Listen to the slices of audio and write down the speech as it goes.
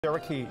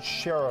Cherokee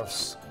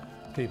sheriff's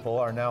people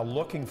are now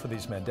looking for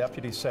these men.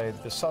 Deputies say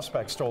the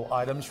suspect stole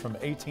items from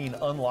 18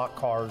 unlocked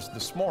cars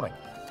this morning.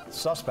 The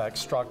suspect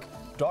struck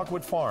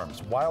Dogwood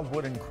Farms,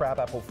 Wildwood and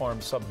Crabapple Farm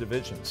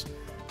subdivisions.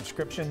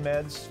 Prescription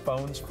meds,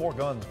 phones, 4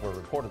 guns were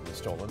reportedly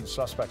stolen. The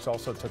suspects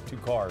also took 2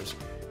 cars,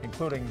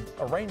 including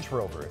a Range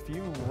Rover. If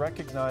you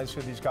recognize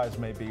who these guys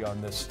may be on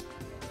this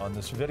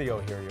video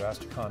here, you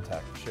asked to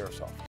contact the sheriff's office.